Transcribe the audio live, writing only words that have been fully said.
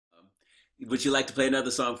Would you like to play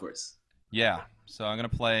another song for us? Yeah, so I'm gonna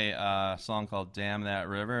play a song called "Damn That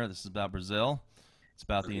River." This is about Brazil. It's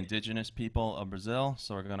about the Okay. indigenous people of Brazil.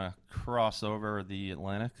 So we're gonna cross over the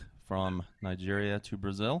Atlantic from Nigeria to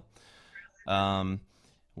Brazil, um,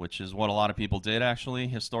 which is what a lot of people did actually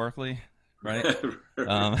historically, right?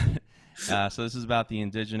 Um, so this is about the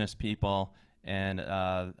indigenous people and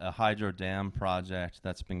a hydro dam project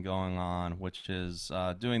that's been going on, which is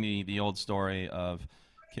doing the old story of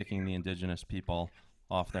kicking the indigenous people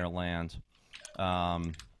off their land.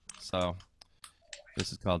 Um, so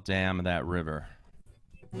this is called "Dam That River."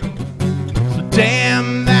 So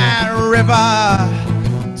damn that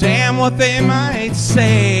river, damn what they might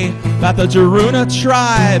say about the Jaruna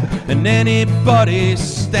tribe and anybody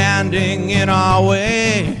standing in our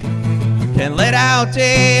way. Can let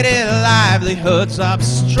outdated livelihoods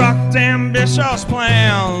obstruct ambitious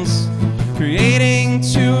plans, creating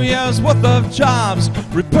 2 years worth of jobs,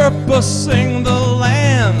 repurposing the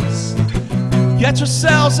lands. Get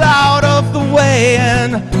yourselves out of the way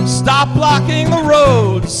and stop blocking the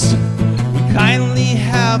roads. We kindly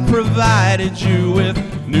have provided you with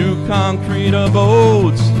new concrete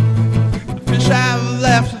abodes. The fish have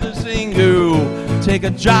left the Zingu, take a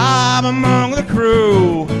job among the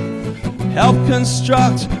crew. Help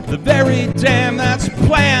construct the very dam that's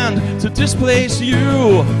planned to displace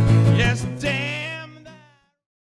you. Yes,